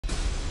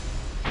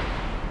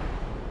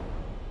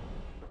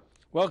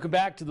Welcome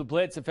back to the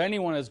Blitz. If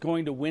anyone is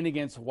going to win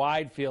against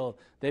Widefield,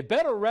 they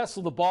better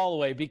wrestle the ball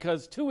away,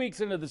 because 2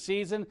 weeks into the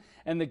season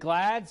and the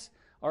Glads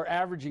are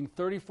averaging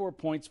 34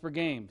 points per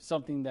game,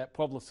 something that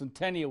Pueblo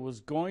Centennial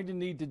was going to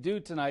need to do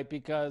tonight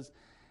because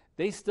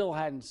they still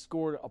hadn't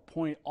scored a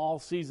point all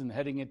season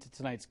heading into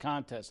tonight's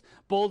contest.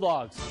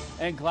 Bulldogs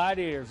and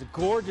Gladiators, a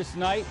gorgeous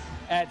night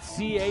at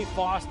C.A.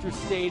 Foster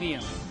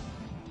Stadium.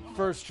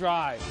 First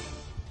drive,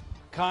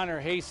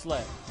 Connor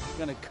Hayslett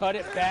going to cut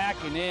it back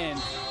and in.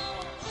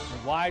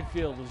 The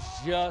Widefield was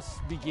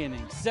just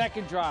beginning.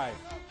 Second drive,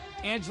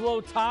 Angelo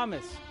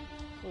Thomas.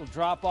 Little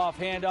drop-off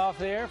handoff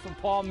there from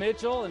Paul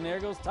Mitchell, and there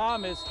goes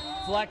Thomas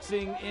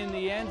flexing in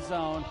the end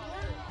zone.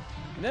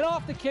 And then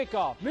off the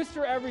kickoff,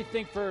 Mr.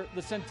 Everything for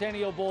the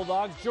Centennial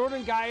Bulldogs,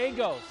 Jordan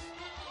Gallegos.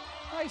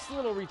 Nice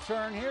little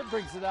return here,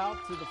 brings it out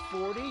to the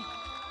 40.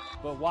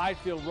 But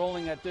Widefield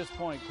rolling at this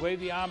point.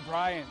 Quavion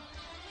Bryant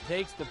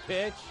takes the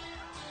pitch,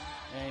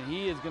 and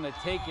he is going to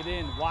take it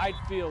in.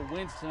 Widefield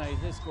wins tonight.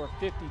 They score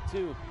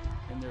 52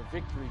 in their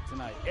victory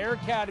tonight. Air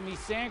Academy,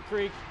 Sand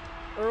Creek,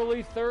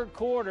 early third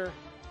quarter.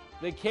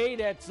 The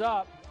Cadettes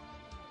up.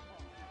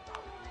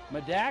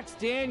 Madax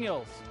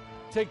Daniels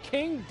to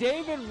King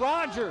David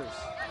Rogers.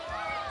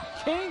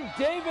 King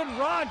David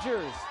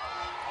Rogers.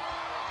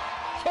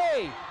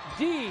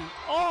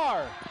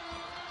 KDR.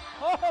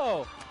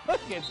 Oh,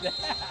 look at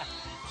that.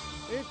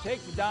 It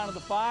takes it down to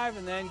the 5,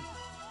 and then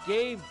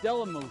Gabe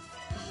Delamuth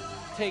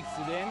takes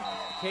it in.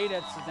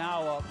 Cadettes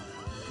now up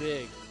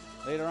big.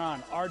 Later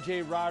on,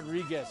 R.J.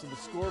 Rodriguez of the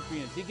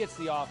Scorpions. He gets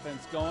the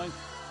offense going.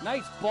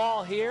 Nice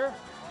ball here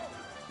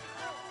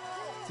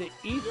to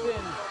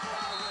Ethan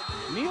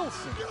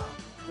Nielsen.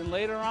 Then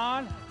later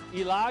on,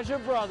 Elijah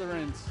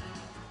Brotherins,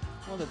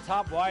 one of the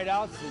top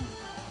wideouts in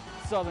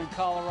Southern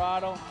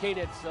Colorado.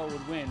 Cadettes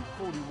would win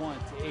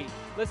 41-8.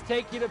 Let's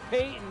take you to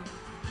Peyton.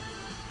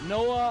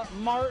 Noah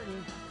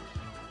Martin.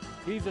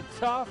 He's a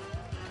tough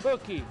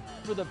cookie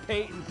for the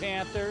Peyton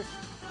Panthers.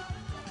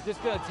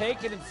 Just going to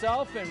take it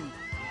himself and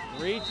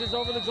reaches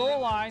over the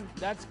goal line.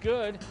 That's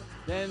good.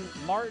 Then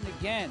Martin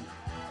again.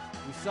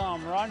 We saw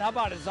him run. How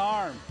about his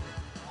arm?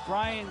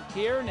 Brian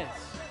Kiernes.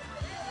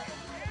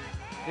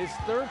 His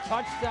third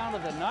touchdown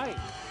of the night.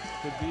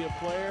 Could be a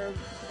player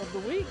of the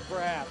week,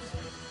 perhaps.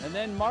 And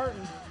then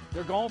Martin,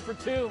 they're going for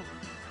 2.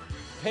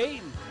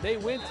 Peyton, they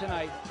win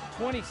tonight,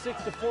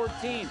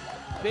 26-14.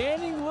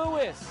 Banning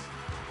Lewis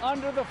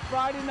under the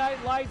Friday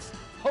night lights,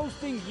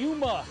 hosting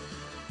Yuma.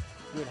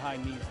 Good high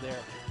knees there.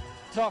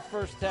 Tough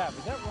first half.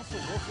 Is that Russell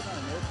Wilson on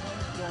an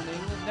airplane going to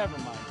England? Never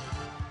mind.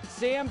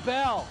 Sam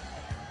Bell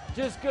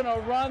just going to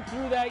run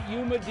through that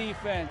Yuma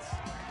defense,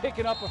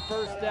 picking up a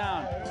first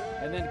down.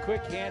 And then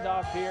quick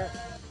handoff here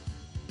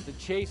to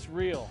Chase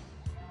Reel.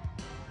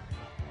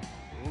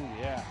 Ooh,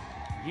 yeah.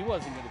 He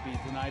wasn't going to be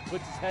denied.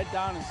 Puts his head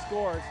down and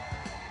scores.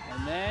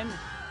 And then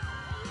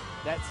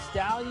that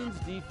Stallions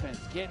defense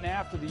getting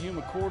after the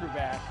Yuma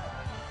quarterback,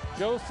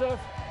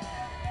 Joseph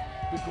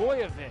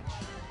Begoyevich.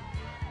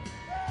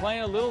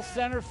 Playing a little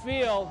center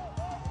field.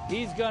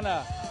 He's going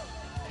to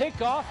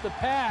pick off the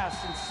pass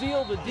and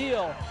seal the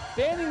deal.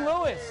 Banning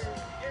Lewis.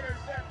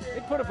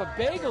 They put up a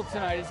bagel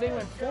tonight as they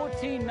went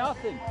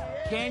 14-0.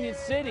 Canyon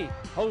City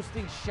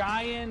hosting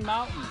Cheyenne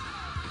Mountain.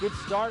 Good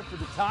start for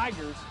the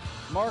Tigers.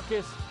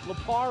 Marcus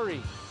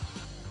Lapari.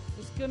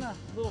 Just gonna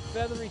little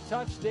feathery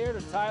touch there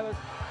to Tyler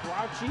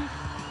Grouchy,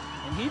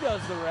 and he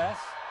does the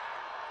rest.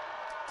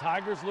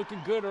 Tigers looking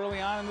good early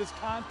on in this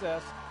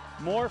contest.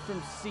 More from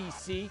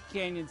CC,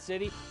 Canyon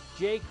City.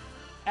 Jake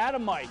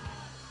Adamike.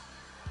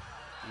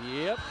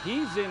 Yep,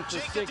 he's in for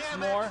 6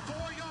 more.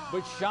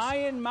 But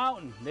Cheyenne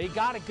Mountain, they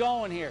got it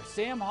going here.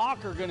 Sam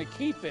Hawker going to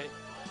keep it.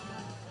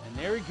 And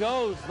there he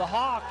goes, the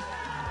Hawk.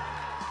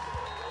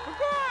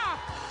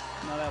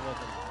 No, that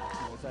wasn't.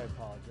 I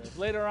apologize.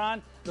 Later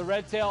on, the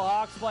Red Tail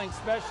Hawks playing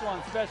special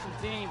on special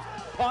teams.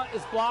 Punt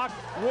is blocked.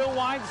 Will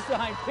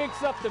Weinstein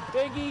picks up the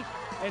biggie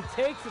and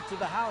takes it to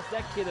the house.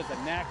 That kid has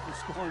a knack for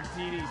scoring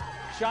TDs.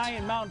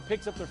 Cheyenne Mountain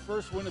picks up their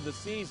first win of the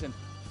season,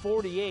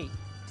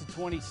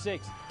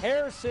 48-26.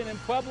 Harrison in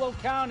Pueblo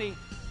County,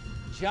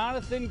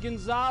 Jonathan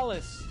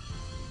Gonzalez.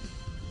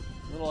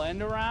 Little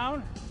end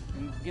around,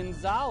 and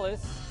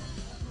Gonzalez,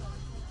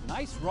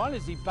 nice run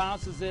as he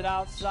bounces it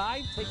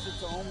outside, takes it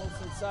to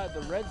almost inside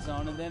the red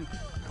zone, and then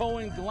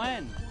Cohen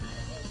Glenn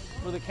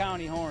for the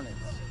County Hornets.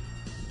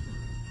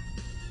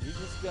 He's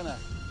just gonna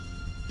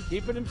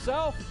keep it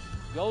himself,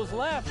 goes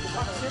left,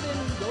 tucks it in,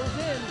 goes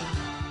in.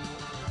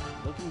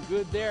 Looking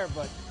good there,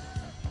 but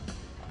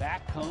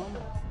back come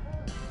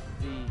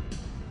the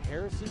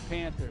Harrison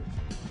Panthers.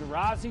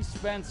 Jirazi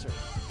Spencer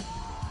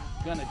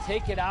gonna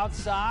take it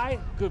outside.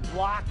 Good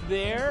block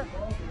there,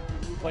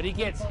 but he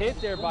gets hit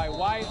there by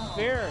Wyatt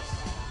Ferris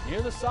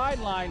near the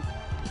sideline.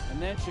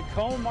 And then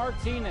Chacon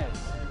Martinez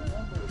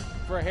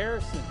for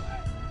Harrison.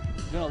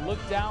 Gonna look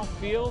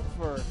downfield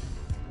for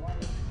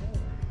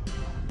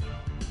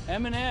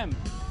M&M.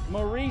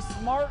 Maurice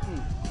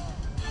Martin.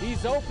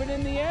 He's open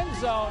in the end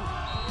zone.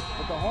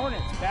 But the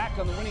Hornets back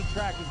on the winning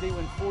track as they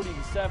win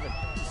 40-7.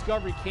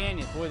 Discovery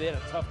Canyon, boy, they had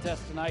a tough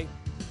test tonight.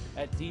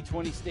 at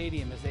D20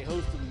 Stadium as they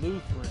hosted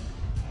Lutheran.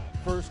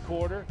 First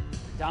quarter,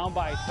 down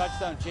by a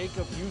touchdown,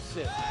 Jacob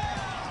Yusuf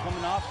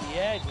coming off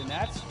the edge, and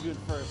that's good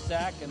for a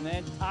sack. And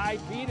then Ty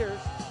Peters,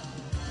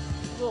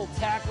 a little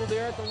tackle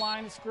there at the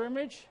line of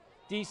scrimmage.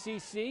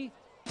 DCC,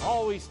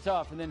 always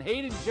tough. And then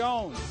Hayden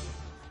Jones,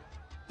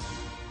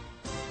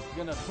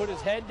 gonna put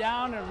his head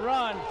down and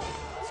run.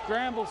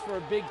 Scrambles for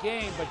a big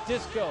game, but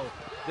Disco,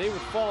 they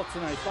would fall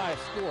tonight by a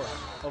score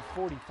of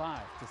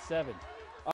 45-7.